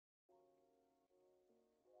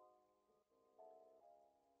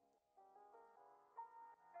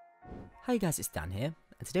Hi guys, it's Dan here,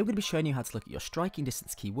 and today we're going to be showing you how to look at your striking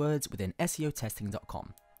distance keywords within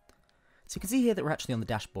SEOTesting.com. So you can see here that we're actually on the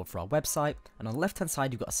dashboard for our website, and on the left hand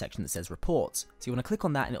side you've got a section that says reports. So you want to click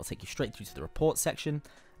on that and it'll take you straight through to the reports section,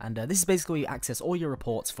 and this is basically where you access all your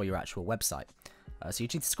reports for your actual website. So you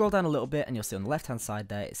need to scroll down a little bit and you'll see on the left hand side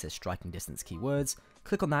there it says striking distance keywords.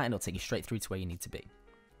 Click on that and it'll take you straight through to where you need to be.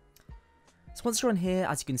 So once you're on here,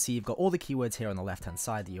 as you can see, you've got all the keywords here on the left hand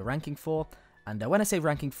side that you're ranking for. And when I say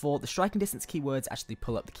ranking for, the striking distance keywords actually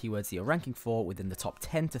pull up the keywords that you're ranking for within the top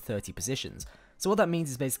 10 to 30 positions. So what that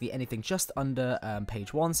means is basically anything just under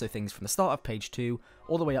page 1, so things from the start of page 2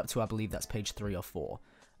 all the way up to, I believe that's page 3 or 4.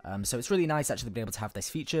 So it's really nice actually being able to have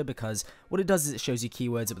this feature, because what it does is it shows you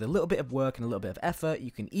keywords that with a little bit of work and a little bit of effort,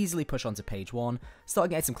 you can easily push onto page 1,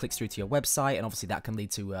 start getting some clicks through to your website, and obviously that can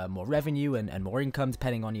lead to more revenue and more income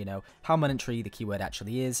depending on, you know, how monetary the keyword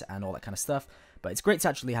actually is and all that kind of stuff. But it's great to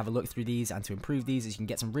actually have a look through these and to improve these, as you can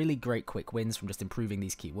get some really great quick wins from just improving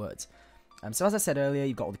these keywords. So as I said earlier,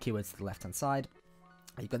 you've got all the keywords to the left hand side.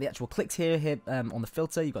 You've got the actual clicks here on the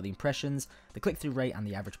filter, you've got the impressions, the click-through rate, and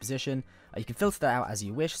the average position. You can filter that out as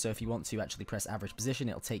you wish, so if you want to actually press average position,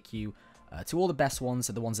 it'll take you to all the best ones,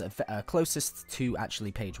 so the ones that are closest to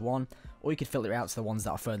actually page 1, or you could filter it out to the ones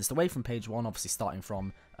that are furthest away from page 1, obviously starting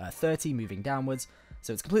from 30, moving downwards.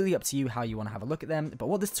 So it's completely up to you how you want to have a look at them, but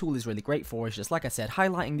what this tool is really great for is just, like I said,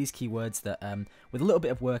 highlighting these keywords that with a little bit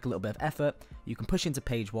of work, a little bit of effort, you can push into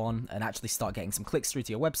page 1 and actually start getting some clicks through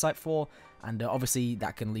to your website for, and obviously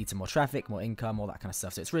that can lead to more traffic, more income, all that kind of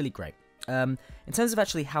stuff, so it's really great. In terms of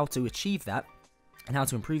actually how to achieve that, and how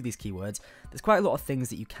to improve these keywords, there's quite a lot of things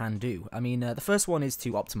that you can do. I mean, the first one is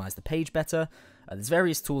to optimize the page better. There's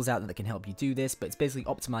various tools out there that can help you do this, but it's basically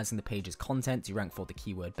optimizing the page's content to rank for the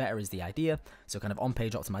keyword better is the idea, so kind of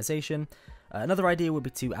on-page optimization. Another idea would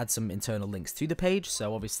be to add some internal links to the page,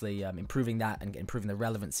 so obviously improving that and improving the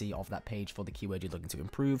relevancy of that page for the keyword you're looking to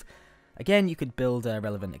improve. Again, you could build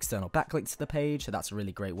relevant external backlinks to the page, so that's a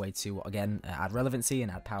really great way to, again, add relevancy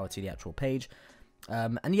and add power to the actual page.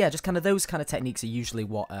 And yeah, just kind of those kind of techniques are usually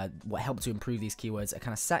what help to improve these keywords. Are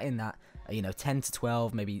kind of sat in that 10 to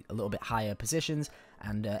 12, maybe a little bit higher positions,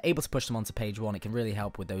 and able to push them onto page 1. It can really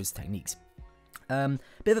help with those techniques. Bit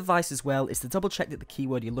of advice as well is to double check that the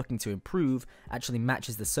keyword you're looking to improve actually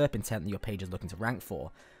matches the SERP intent that your page is looking to rank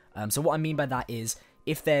for. So what I mean by that is,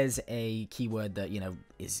 if there's a keyword that,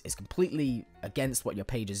 is completely against what your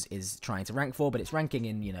page is trying to rank for, but it's ranking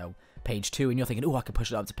in, page 2, and you're thinking, oh, I could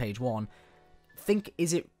push it up to page 1. Think,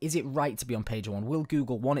 is it right to be on page 1? Will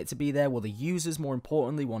Google want it to be there? Will the users, more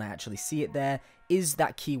importantly, want to actually see it there? Is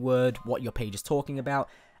that keyword what your page is talking about?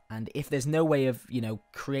 And if there's no way of,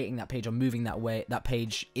 creating that page or moving that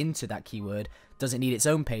page into that keyword, does it need its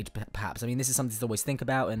own page perhaps? I mean, this is something to always think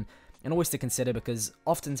about and always to consider, because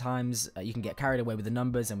oftentimes you can get carried away with the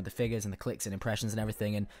numbers and with the figures and the clicks and impressions and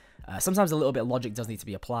everything, and sometimes a little bit of logic does need to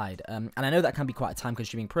be applied. And I know that can be quite a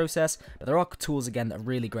time-consuming process, but there are tools, again, that are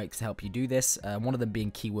really great to help you do this, one of them being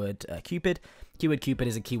Keyword Cupid. Keyword Cupid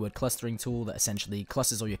is a keyword clustering tool that essentially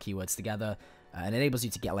clusters all your keywords together, and enables you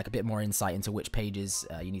to get like a bit more insight into which pages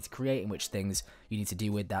you need to create and which things you need to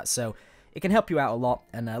do with that. So it can help you out a lot,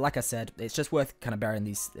 and like I said, it's just worth kind of bearing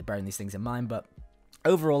these things in mind. But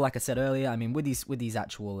overall, like I said earlier, I mean, with these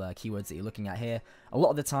actual keywords that you're looking at here, a lot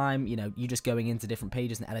of the time, you just going into different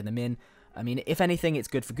pages and adding them in. I mean, if anything, it's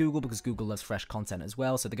good for Google, because Google loves fresh content as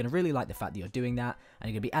well, so they're going to really like the fact that you're doing that, and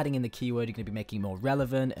you're going to be adding in the keyword, you're going to be making it more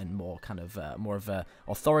relevant and more kind of more of a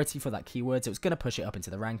authority for that keyword, so it's going to push it up into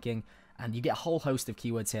the ranking. And you get a whole host of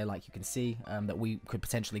keywords here, like you can see, that we could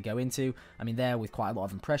potentially go into. I mean, there with quite a lot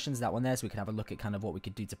of impressions, that one there, so we could have a look at kind of what we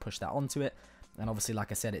could do to push that onto it. And obviously,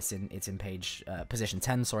 like I said, it's in page position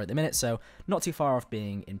 10, sorry, at the minute, so not too far off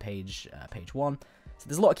being in page 1. So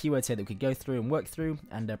there's a lot of keywords here that we could go through and work through,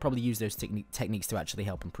 and probably use those techniques to actually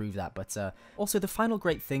help improve that. But also, the final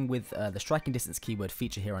great thing with the striking distance keyword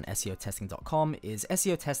feature here on SEOTesting.com is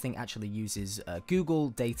SEOtesting actually uses Google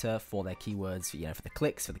data for their keywords, for the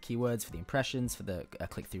clicks, for the keywords, for the impressions, for the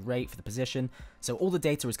click-through rate, for the position. So all the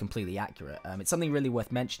data is completely accurate. It's something really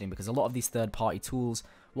worth mentioning, because a lot of these third-party tools,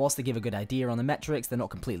 whilst they give a good idea on the metrics, they're not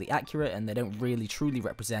completely accurate, and they don't really truly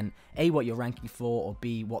represent A, what you're ranking for, or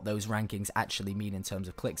B, what those rankings actually mean in terms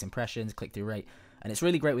of clicks, impressions, click-through rate. And it's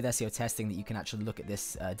really great with SEO testing that you can actually look at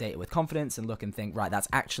this data with confidence and look and think, right, that's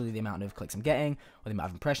actually the amount of clicks I'm getting, or the amount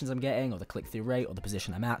of impressions I'm getting, or the click-through rate, or the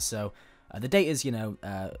position I'm at. So the data is,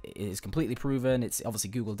 is completely proven. It's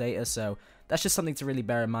obviously Google data, so that's just something to really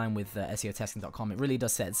bear in mind with SEOtesting.com. It really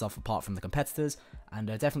does set itself apart from the competitors, and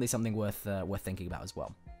definitely something worth thinking about as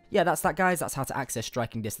well. Yeah, that's that, guys. That's how to access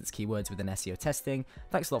striking distance keywords within SEO testing.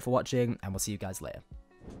 Thanks a lot for watching, and we'll see you guys later.